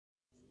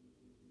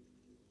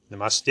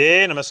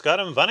Namaste,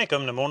 namaskaram,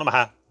 vanakkam, namo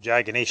namaha,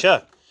 Jai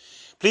Ganesha.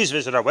 Please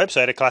visit our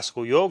website at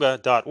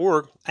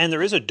classicalyoga.org, and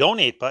there is a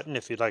donate button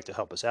if you'd like to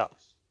help us out.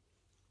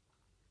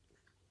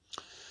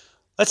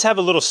 Let's have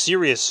a little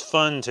serious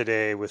fun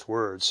today with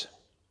words.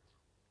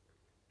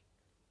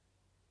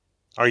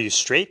 Are you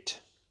straight?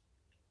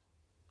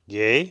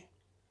 Gay?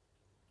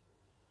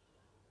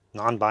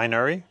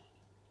 Non-binary?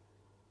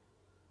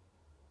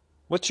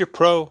 What's your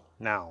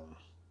pronoun?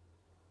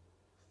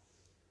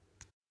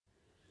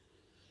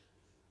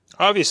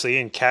 Obviously,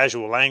 in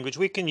casual language,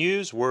 we can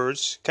use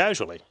words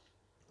casually.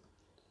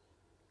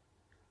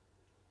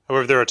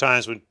 However, there are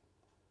times when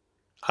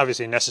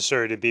obviously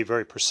necessary to be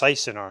very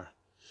precise in our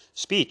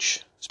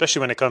speech,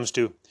 especially when it comes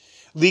to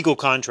legal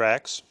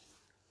contracts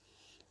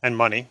and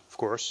money, of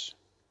course.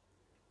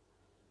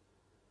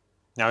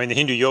 Now, in the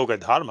Hindu Yoga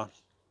Dharma,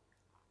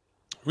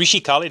 Rishi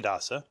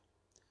Kalidasa,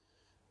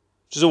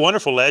 which is a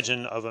wonderful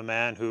legend of a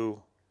man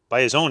who,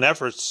 by his own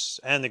efforts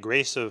and the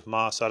grace of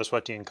Ma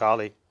Saraswati and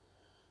Kali,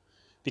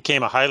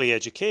 became a highly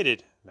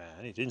educated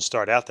man. He didn't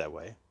start out that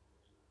way.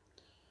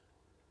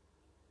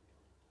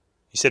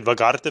 He said,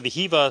 Vagarta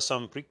vihiva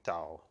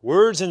sampriktao.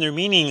 Words and their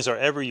meanings are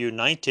ever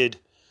united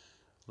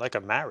like a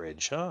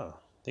marriage.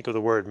 Think of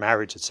the word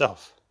marriage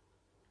itself.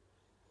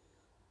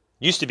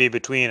 Used to be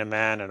between a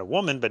man and a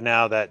woman, but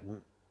now that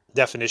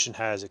definition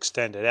has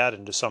extended out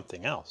into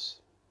something else.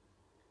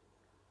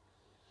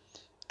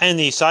 And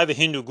the Saiva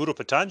Hindu Guru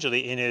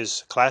Patanjali, in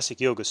his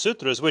classic Yoga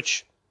Sutras,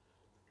 which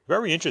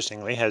very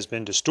interestingly has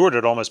been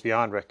distorted almost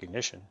beyond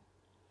recognition,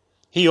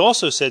 he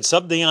also said,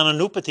 Sabda Jnana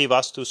nupati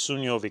vastu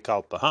sunyo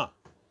vikalpaha.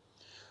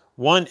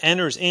 One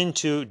enters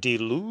into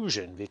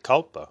delusion,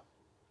 vikalpa,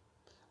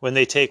 when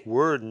they take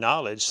word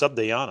knowledge,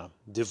 Sabda Jnana,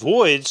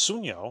 devoid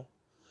sunyo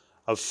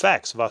of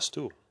facts,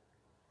 vastu.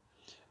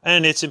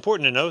 And it's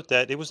important to note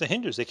that it was the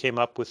Hindus that came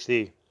up with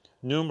the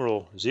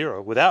numeral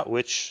 0, without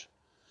which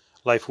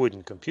life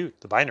wouldn't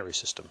compute, the binary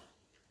system.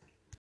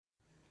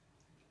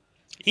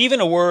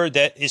 Even a word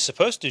that is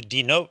supposed to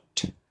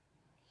denote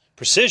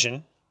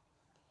precision,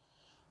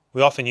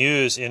 we often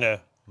use in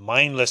a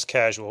mindless,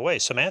 casual way,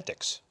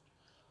 semantics.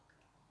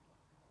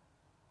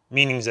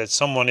 Meaning that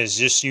someone is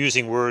just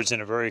using words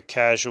in a very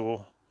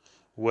casual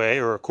way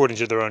or according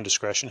to their own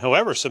discretion.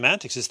 However,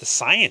 semantics is the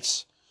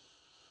science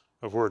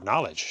of word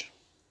knowledge.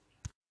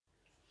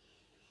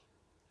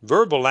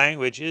 Verbal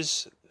language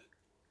is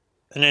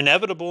an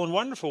inevitable and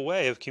wonderful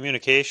way of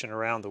communication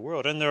around the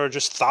world. And there are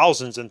just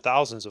thousands and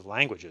thousands of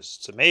languages.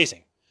 It's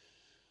amazing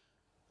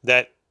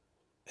that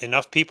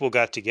enough people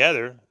got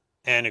together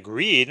and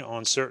agreed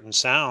on certain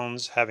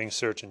sounds having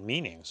certain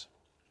meanings.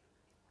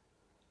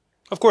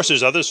 Of course,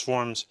 there's other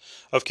forms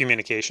of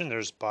communication.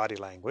 There's body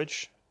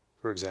language,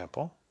 for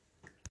example.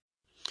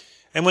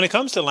 And when it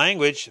comes to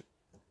language,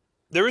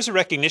 there is a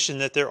recognition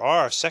that there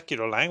are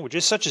secular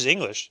languages, such as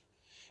English,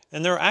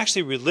 and there are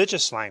actually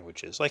religious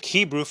languages, like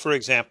Hebrew, for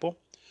example,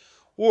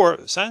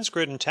 or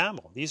Sanskrit and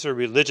Tamil. These are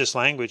religious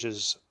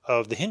languages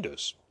of the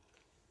Hindus.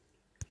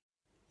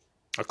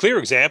 A clear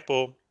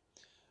example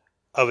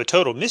of a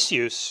total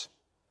misuse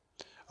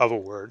of a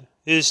word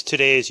is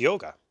today's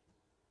yoga.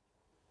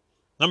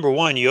 Number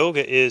one,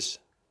 yoga is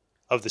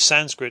of the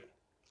Sanskrit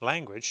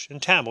language,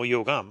 in Tamil,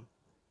 yogam.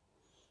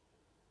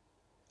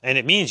 And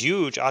it means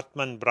yuj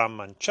atman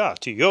brahman cha,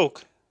 to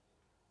yoke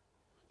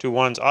to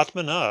one's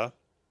atmana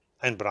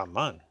and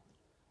brahman.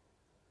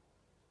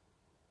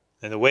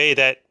 And the way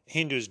that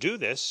Hindus do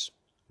this,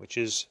 which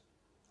is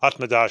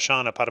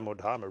atmadarshana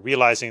paramodharma,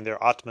 realizing their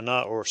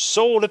atmana, or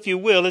soul, if you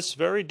will, it's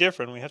very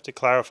different. We have to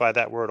clarify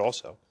that word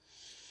also.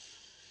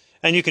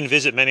 And you can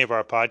visit many of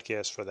our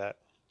podcasts for that.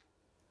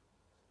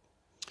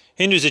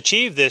 Hindus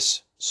achieve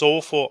this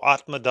soulful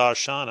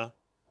atmadarshana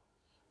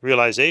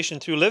realization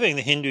through living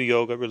the Hindu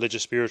yoga,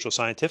 religious, spiritual,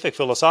 scientific,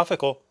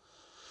 philosophical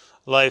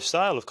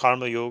lifestyle of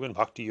karma yoga and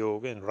bhakti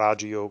yoga and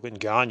raja yoga and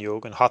jnana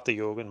yoga and hatha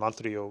yoga and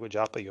mantra yoga,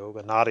 japa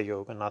yoga, nada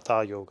yoga,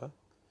 natha yoga.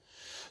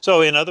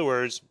 So in other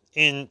words,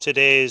 in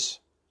today's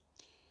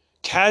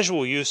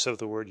casual use of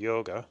the word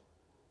yoga,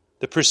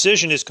 the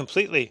precision is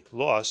completely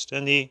lost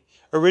and the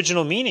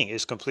original meaning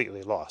is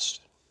completely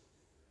lost.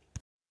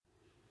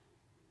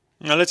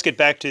 Now let's get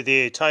back to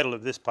the title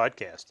of this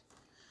podcast.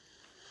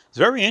 It's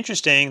very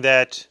interesting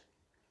that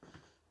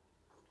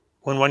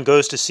when one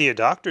goes to see a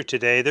doctor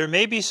today, there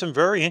may be some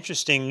very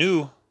interesting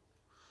new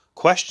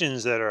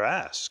questions that are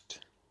asked.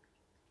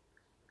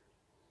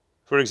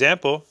 For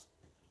example,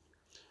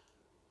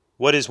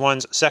 what is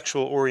one's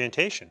sexual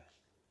orientation?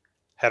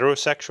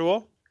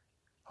 Heterosexual?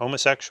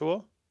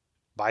 Homosexual?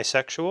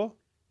 Bisexual?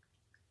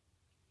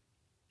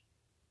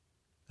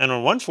 And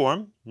on one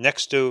form,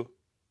 next to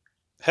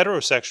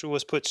heterosexual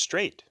was put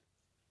straight.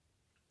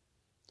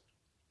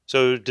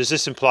 So does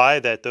this imply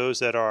that those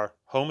that are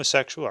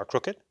homosexual are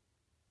crooked?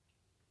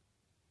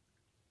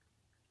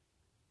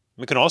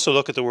 We can also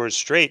look at the word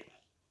straight,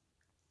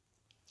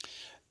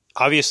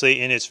 obviously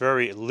in its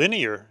very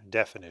linear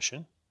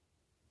definition.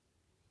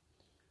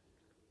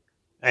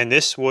 And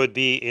this would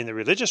be in the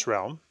religious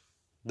realm,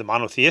 the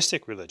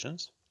monotheistic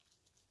religions.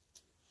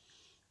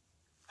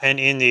 And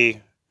in the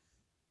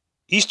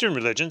Eastern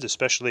religions,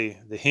 especially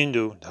the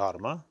Hindu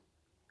Dharma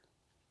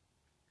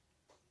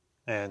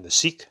and the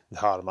Sikh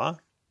Dharma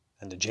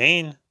and the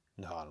Jain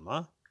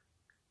Dharma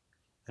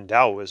and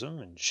Taoism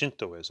and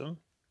Shintoism,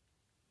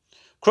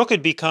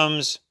 crooked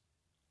becomes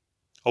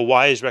a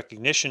wise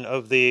recognition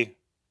of the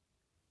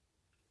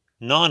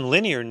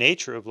non-linear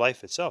nature of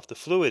life itself, the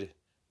fluid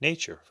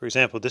nature. For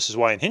example, this is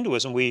why in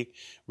Hinduism we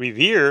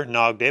revere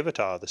Nag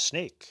Devata, the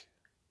snake.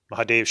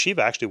 Mahadev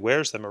Shiva actually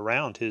wears them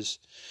around his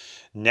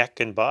neck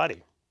and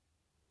body,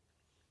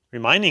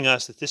 reminding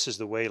us that this is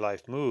the way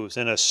life moves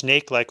in a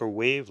snake-like or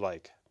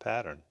wave-like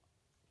pattern.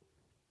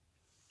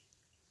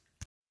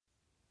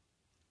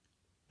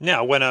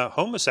 Now, when a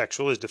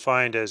homosexual is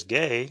defined as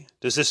gay,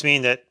 does this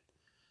mean that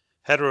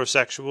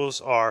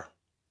heterosexuals are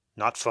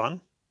not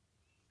fun,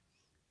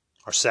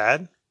 are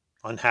sad,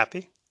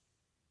 unhappy?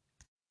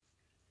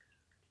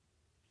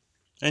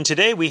 And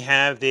today we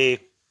have the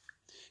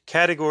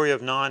category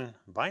of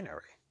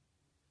non-binary.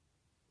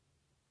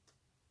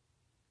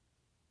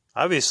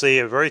 Obviously,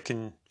 a very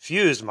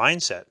confused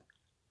mindset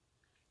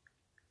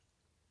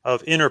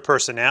of inner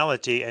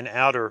personality and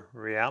outer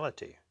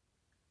reality.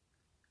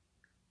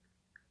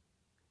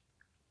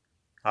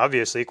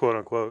 Obviously, quote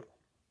unquote,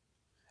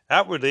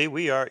 outwardly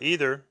we are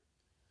either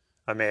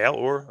a male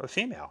or a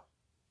female.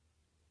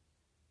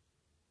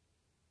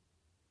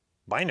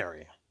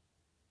 Binary.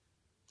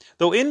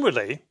 Though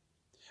inwardly,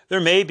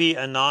 there may be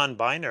a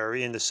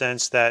non-binary in the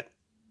sense that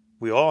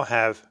we all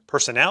have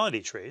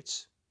personality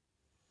traits,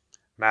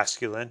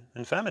 masculine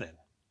and feminine.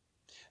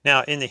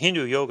 Now, in the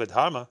Hindu Yoga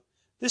Dharma,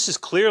 this is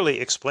clearly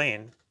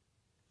explained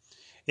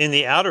in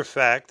the outer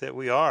fact that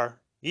we are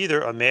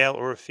either a male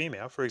or a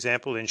female, for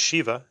example, in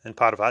Shiva and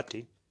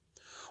Parvati,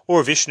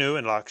 or Vishnu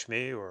and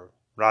Lakshmi, or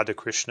Radha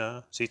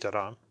Krishna,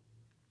 Sitaram.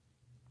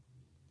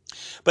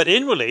 But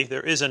inwardly,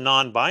 there is a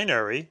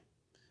non-binary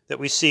that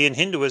we see in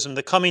Hinduism,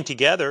 the coming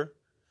together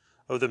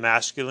of the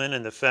masculine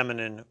and the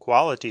feminine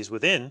qualities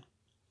within,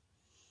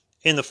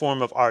 in the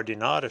form of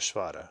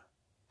Ardhanarishvara,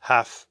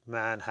 half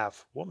man,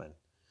 half woman.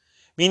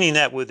 Meaning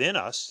that within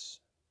us,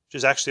 which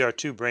is actually our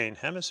two brain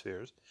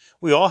hemispheres,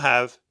 we all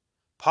have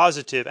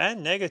positive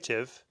and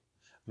negative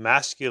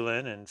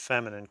masculine and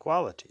feminine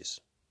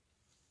qualities.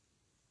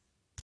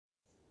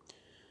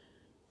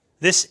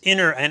 This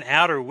inner and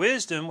outer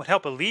wisdom would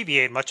help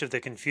alleviate much of the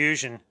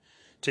confusion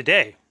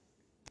today.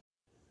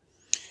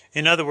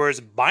 In other words,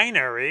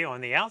 binary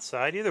on the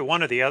outside, either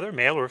one or the other,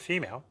 male or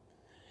female,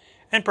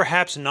 and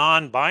perhaps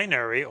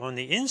non-binary on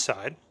the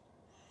inside,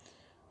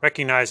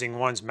 recognizing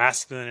one's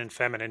masculine and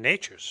feminine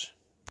natures.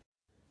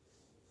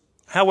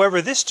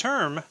 However, this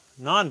term,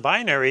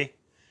 non-binary,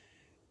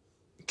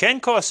 can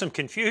cause some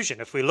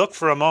confusion. If we look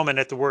for a moment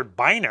at the word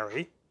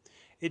binary,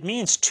 it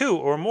means two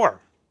or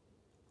more.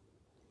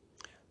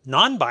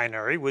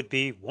 Non-binary would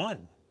be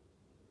one.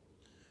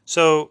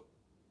 So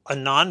a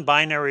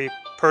non-binary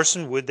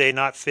person, would they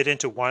not fit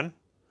into one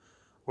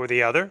or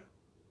the other?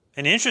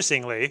 And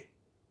interestingly,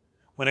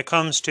 when it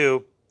comes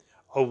to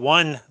a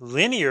one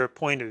linear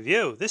point of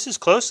view, this is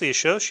closely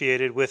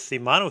associated with the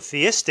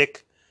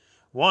monotheistic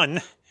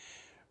one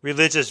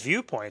religious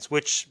viewpoints,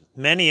 which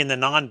many in the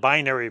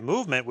non-binary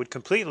movement would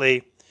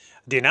completely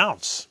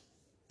denounce.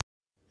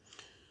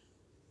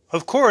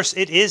 Of course,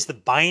 it is the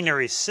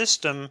binary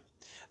system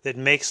that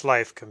makes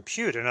life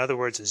compute. In other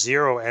words,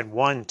 0 and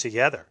 1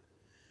 together.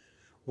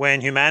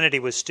 When humanity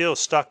was still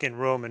stuck in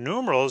Roman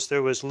numerals,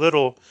 there was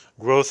little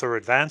growth or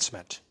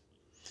advancement.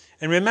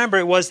 And remember,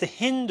 it was the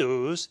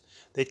Hindus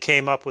that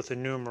came up with the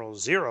numeral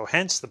 0,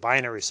 hence the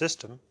binary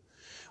system,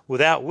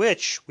 without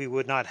which we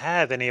would not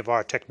have any of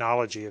our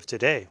technology of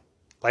today.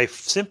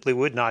 Life simply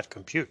would not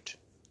compute.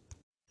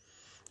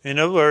 In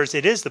other words,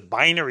 it is the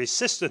binary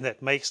system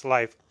that makes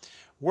life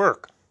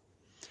work.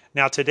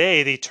 Now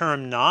today, the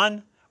term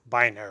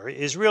non-binary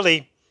is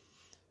really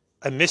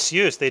a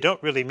misuse. They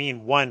don't really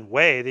mean one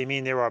way, they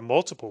mean there are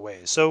multiple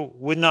ways. So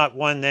would not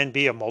one then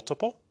be a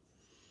multiple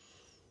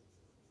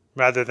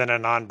rather than a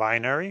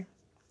non-binary?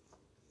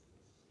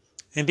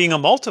 And being a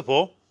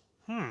multiple,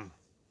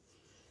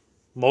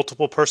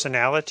 multiple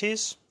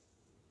personalities,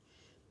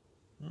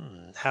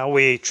 how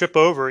we trip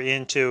over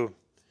into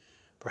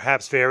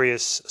perhaps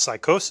various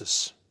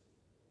psychosis,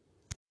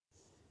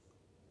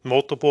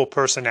 multiple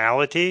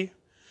personality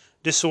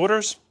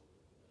disorders.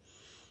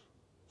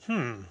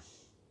 You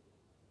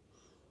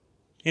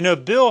know,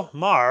 Bill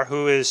Maher,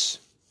 who is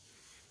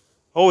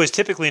always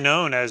typically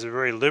known as a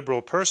very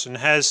liberal person,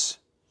 has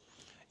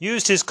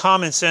used his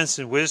common sense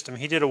and wisdom.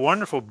 He did a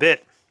wonderful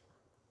bit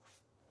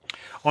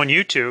on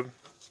YouTube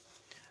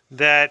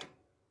that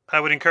I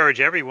would encourage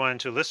everyone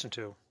to listen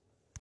to,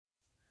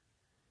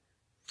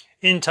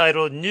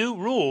 entitled New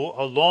Rule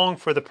Along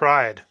for the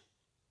Pride.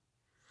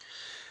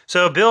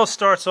 So Bill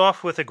starts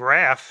off with a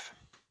graph.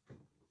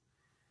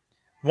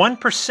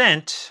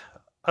 1%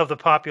 of the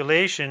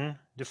population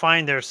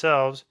defined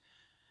themselves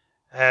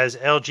as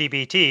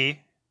LGBT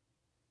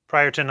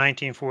prior to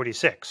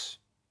 1946.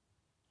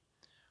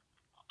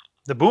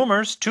 The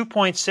boomers,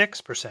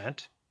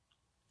 2.6%.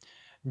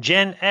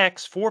 Gen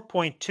X,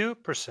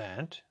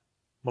 4.2%.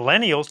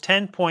 Millennials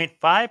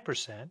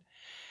 10.5%,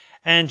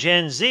 and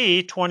Gen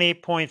Z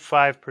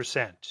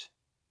 20.5%.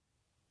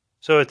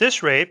 So at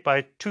this rate,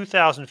 by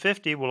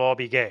 2050, we'll all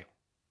be gay.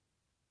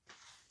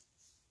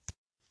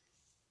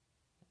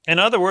 In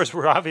other words,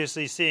 we're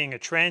obviously seeing a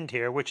trend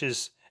here, which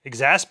is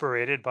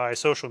exasperated by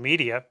social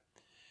media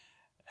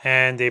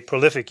and the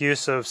prolific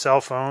use of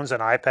cell phones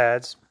and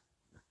iPads.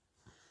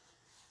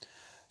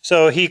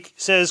 So he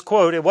says,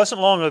 quote, "It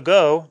wasn't long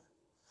ago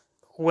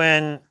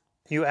when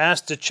you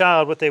asked a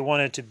child what they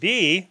wanted to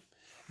be,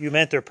 you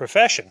meant their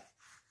profession,"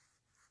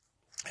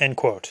 end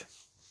quote.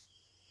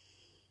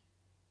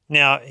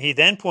 Now, he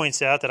then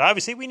points out that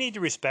obviously we need to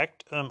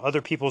respect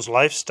other people's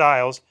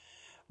lifestyles,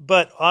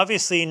 but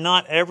obviously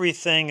not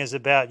everything is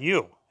about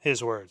you,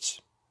 his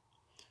words.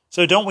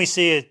 So don't we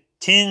see a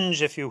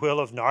tinge, if you will,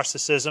 of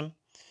narcissism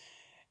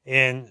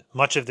in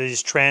much of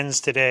these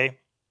trends today?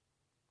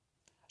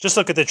 Just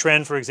look at the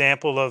trend, for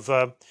example,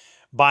 of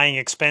buying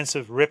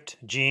expensive ripped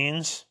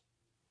jeans.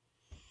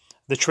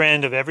 The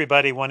trend of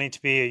everybody wanting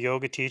to be a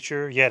yoga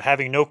teacher, yet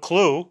having no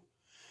clue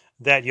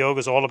that yoga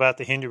is all about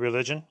the Hindu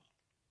religion.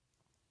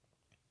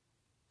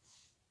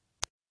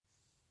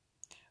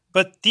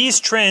 But these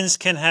trends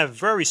can have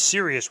very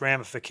serious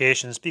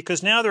ramifications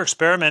because now they're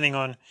experimenting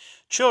on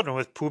children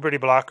with puberty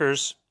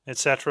blockers,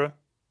 etc.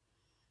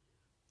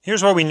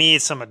 Here's where we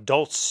need some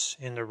adults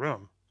in the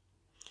room.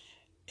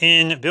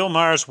 In Bill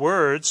Maher's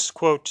words,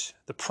 quote,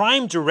 "The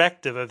prime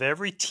directive of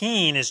every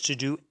teen is to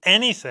do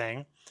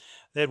anything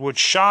that would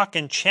shock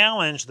and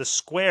challenge the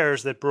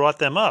squares that brought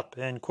them up,"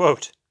 end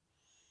quote.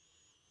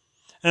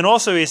 And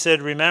also he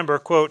said, remember,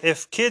 quote,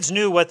 "If kids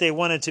knew what they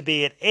wanted to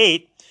be at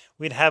 8,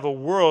 we'd have a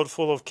world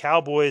full of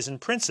cowboys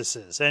and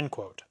princesses," end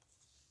quote.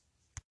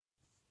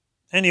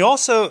 And he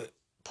also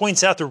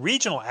points out the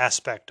regional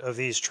aspect of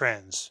these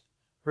trends.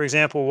 For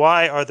example,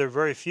 why are there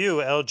very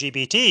few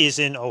LGBTs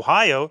in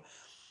Ohio,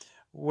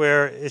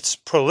 where it's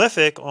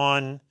prolific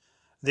on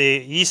the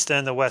East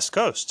and the West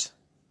Coast?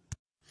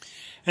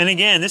 And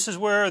again, this is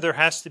where there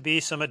has to be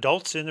some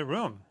adults in the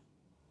room.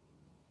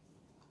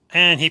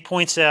 And he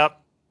points out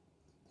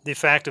the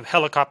fact of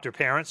helicopter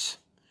parents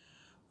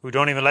who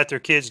don't even let their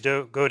kids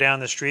go down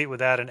the street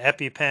without an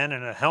EpiPen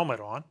and a helmet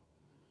on.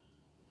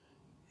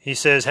 He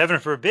says, heaven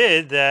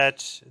forbid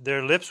that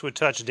their lips would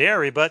touch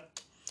dairy,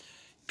 but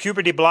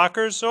puberty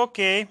blockers,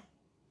 okay.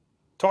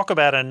 Talk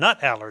about a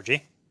nut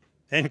allergy,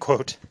 end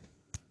quote.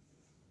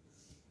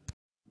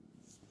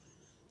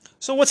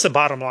 So what's the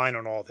bottom line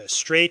on all this?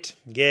 Straight,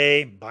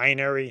 gay,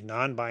 binary,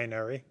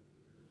 non-binary,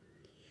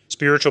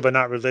 spiritual but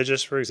not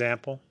religious, for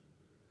example.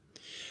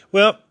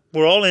 Well,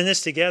 we're all in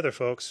this together,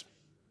 folks.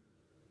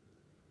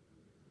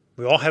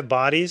 We all have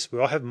bodies, we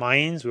all have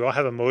minds, we all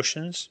have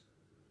emotions.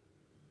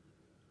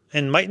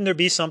 And mightn't there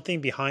be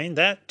something behind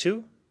that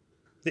too?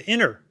 The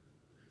inner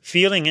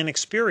feeling and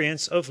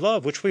experience of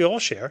love, which we all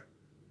share.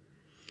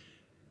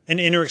 An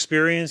inner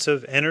experience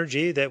of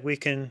energy that we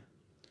can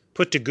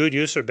put to good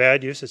use or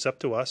bad use, it's up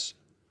to us.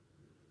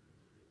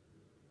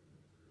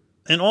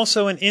 And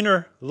also an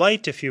inner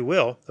light, if you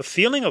will, a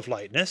feeling of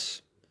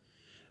lightness,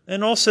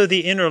 and also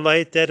the inner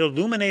light that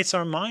illuminates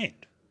our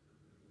mind,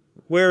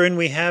 wherein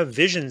we have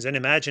visions and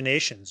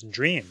imaginations and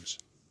dreams.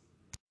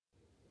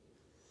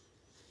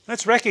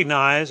 Let's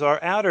recognize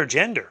our outer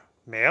gender,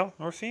 male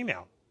or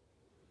female.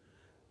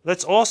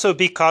 Let's also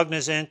be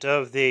cognizant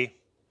of the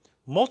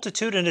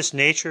multitudinous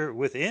nature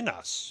within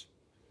us,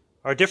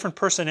 our different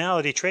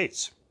personality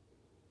traits.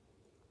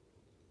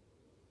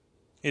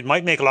 It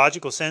might make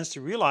logical sense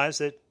to realize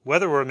that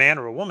whether we're a man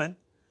or a woman,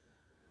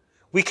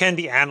 we can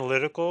be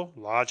analytical,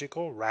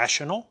 logical,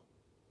 rational,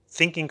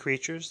 thinking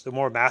creatures, the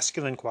more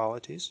masculine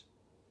qualities,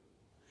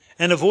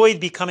 and avoid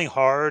becoming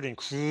hard and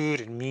crude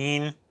and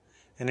mean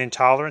and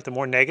intolerant, the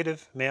more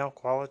negative male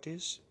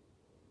qualities.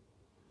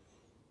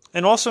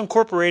 And also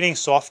incorporating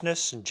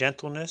softness and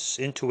gentleness,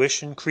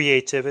 intuition,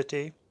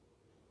 creativity,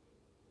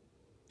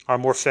 our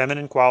more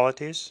feminine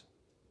qualities,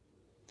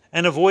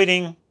 and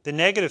avoiding the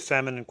negative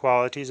feminine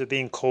qualities of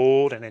being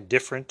cold and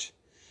indifferent,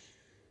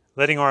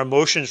 letting our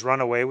emotions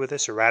run away with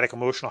us, erratic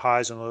emotional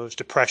highs and lows,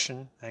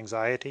 depression,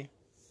 anxiety.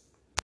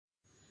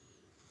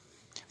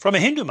 From a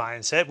Hindu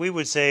mindset, we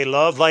would say,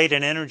 love, light,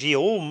 and energy,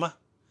 Om.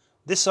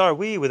 This are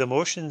we with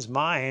emotions,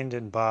 mind,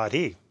 and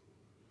body.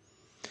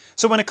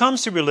 So when it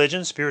comes to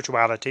religion,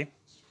 spirituality,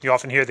 you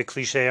often hear the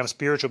cliche, I'm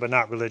spiritual but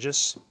not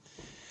religious.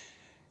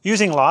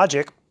 Using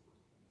logic,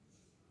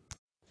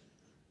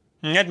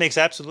 that makes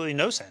absolutely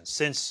no sense,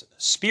 since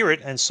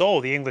spirit and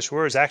soul, the English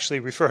words, actually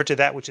refer to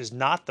that which is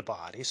not the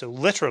body. So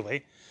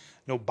literally,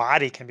 no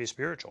body can be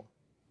spiritual.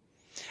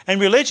 And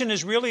religion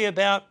is really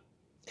about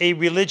a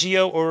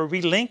religio or a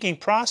relinking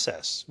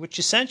process, which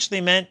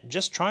essentially meant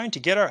just trying to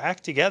get our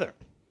act together.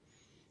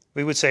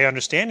 We would say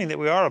understanding that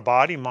we are a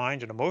body,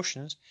 mind, and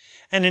emotions,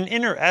 and an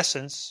inner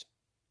essence,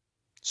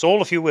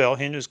 soul if you will,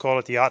 Hindus call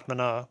it the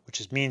Atmana,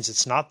 which means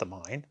it's not the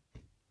mind.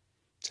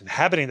 It's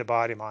inhabiting the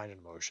body, mind,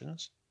 and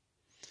emotions.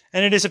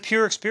 And it is a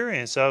pure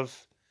experience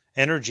of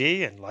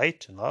energy and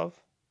light and love.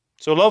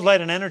 So love,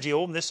 light, and energy,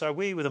 Om, this are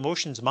we with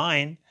emotions,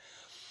 mind,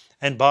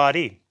 and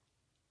body.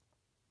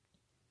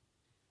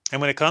 And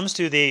when it comes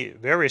to the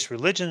various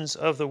religions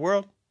of the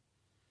world,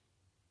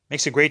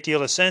 makes a great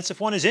deal of sense.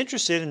 If one is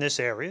interested in this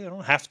area, they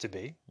don't have to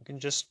be. You can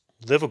just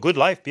live a good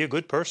life, be a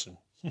good person.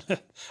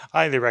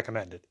 Highly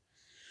recommend it.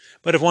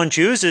 But if one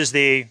chooses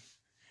the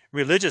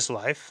religious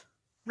life,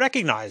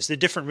 recognize the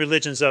different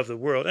religions of the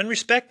world and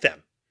respect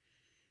them.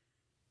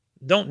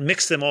 Don't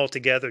mix them all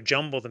together,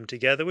 jumble them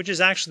together, which is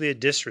actually a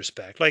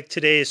disrespect, like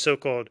today's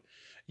so-called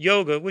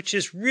yoga, which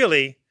is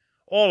really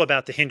all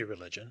about the Hindu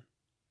religion,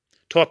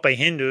 taught by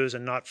Hindus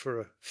and not for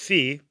a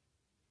fee.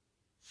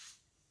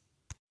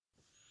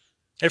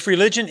 If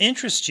religion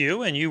interests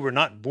you and you were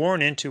not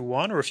born into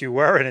one, or if you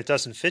were and it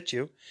doesn't fit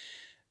you,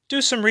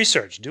 do some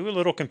research, do a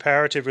little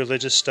comparative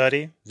religious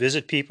study,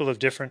 visit people of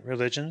different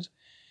religions,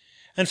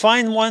 and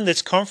find one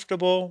that's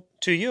comfortable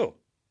to you.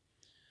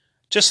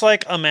 Just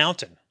like a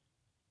mountain.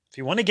 If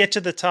you want to get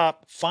to the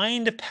top,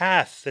 find a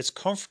path that's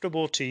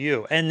comfortable to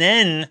you, and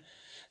then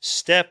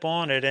step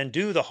on it and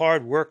do the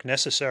hard work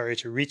necessary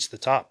to reach the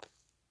top.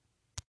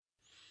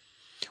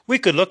 We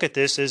could look at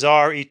this as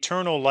our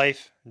eternal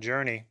life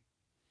journey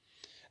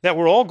that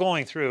we're all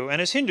going through.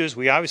 And as Hindus,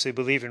 we obviously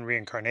believe in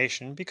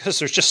reincarnation because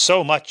there's just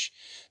so much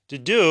to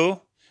do.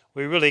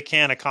 We really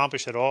can't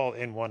accomplish it all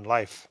in one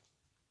life.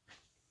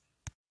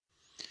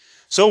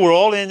 So we're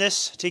all in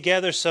this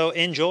together, so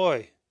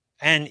enjoy.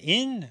 And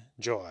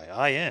enjoy,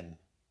 I-N.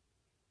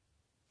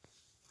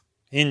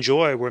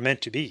 Enjoy, we're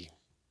meant to be.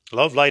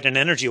 Love, light, and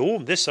energy. Oh,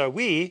 this are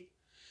we,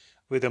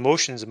 with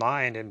emotions,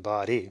 mind, and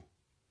body.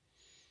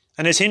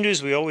 And as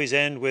Hindus, we always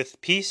end with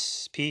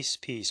peace, peace,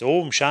 peace.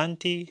 Om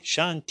Shanti,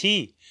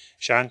 Shanti,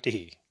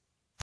 Shanti.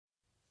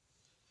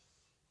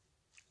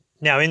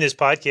 Now, in this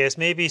podcast,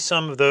 maybe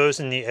some of those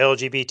in the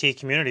LGBT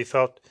community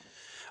felt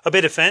a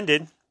bit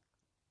offended,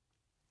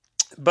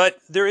 but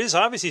there is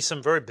obviously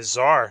some very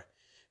bizarre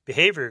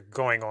behavior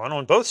going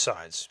on both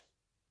sides.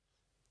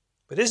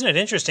 But isn't it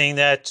interesting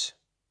that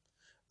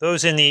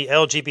those in the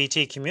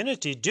LGBT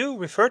community do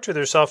refer to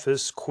themselves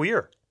as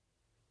queer?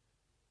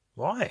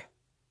 Why?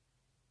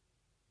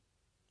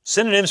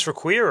 Synonyms for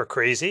queer are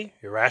crazy,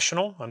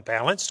 irrational,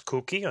 unbalanced,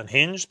 kooky,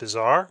 unhinged,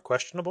 bizarre,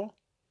 questionable.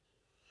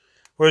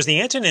 Whereas the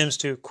antonyms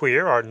to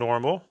queer are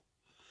normal,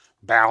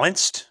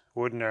 balanced,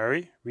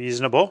 ordinary,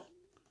 reasonable,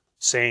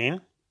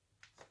 sane.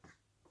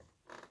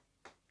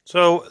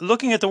 So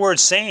looking at the word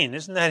sane,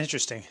 isn't that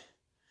interesting?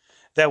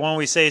 That when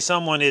we say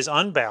someone is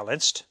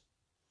unbalanced,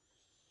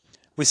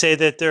 we say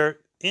that they're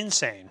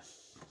insane.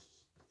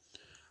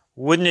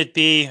 Wouldn't it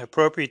be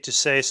appropriate to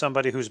say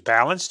somebody who's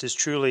balanced is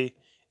truly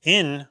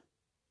in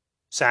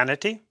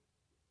sanity?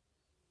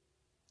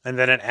 And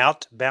that an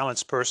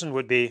out-balanced person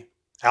would be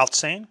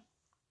outsane?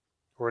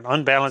 Or an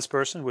unbalanced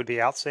person would be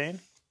outsane?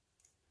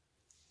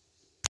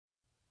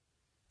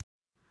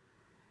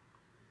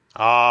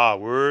 Ah,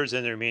 words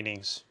and their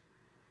meanings.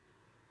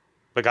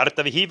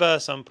 Bhagarata Vihiva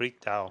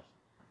Sampriktao.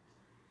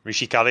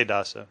 Rishi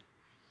Kalidasa.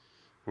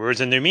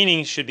 Words and their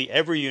meanings should be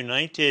ever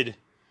united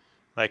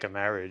like a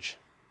marriage.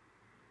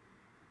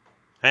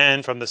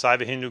 And from the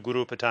Saiva Hindu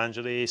Guru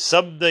Patanjali,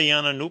 Sabda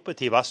Jnana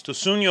Nupati Vastu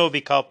Sunyo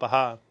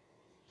Vikalpaha.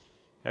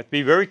 You have to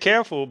be very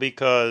careful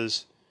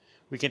because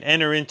we can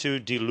enter into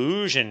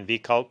delusion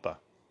vikalpa.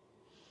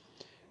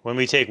 When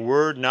we take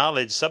word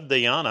knowledge, Sabda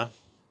Jnana,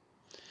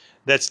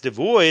 that's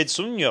devoid,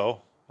 sunyo,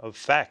 of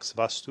facts,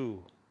 vastu.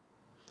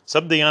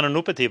 Sabda Jnana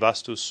Nupati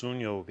Vastu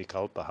Sunyo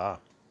Vikalpaha.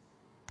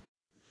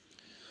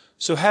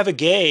 So have a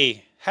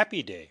gay,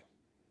 happy day.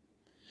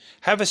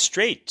 Have a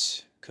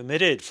straight,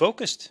 committed,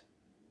 focused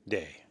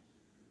day.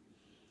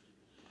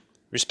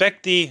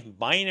 Respect the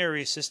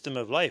binary system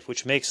of life,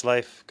 which makes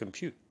life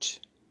compute.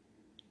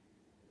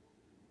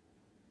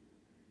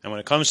 And when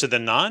it comes to the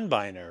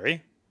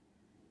non-binary,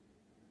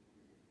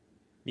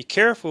 be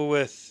careful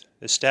with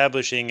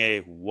establishing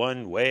a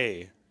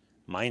one-way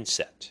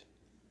mindset.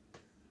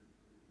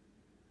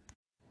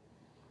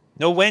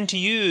 Know when to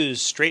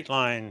use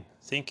straight-line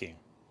thinking,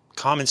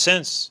 common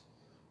sense,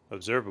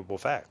 observable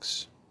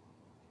facts.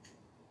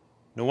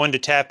 Know when to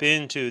tap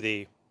into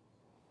the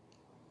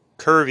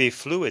curvy,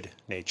 fluid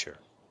nature.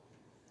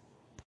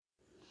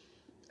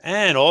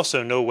 And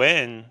also know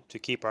when to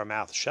keep our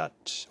mouth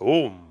shut.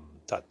 Om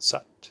Tat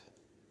Sat.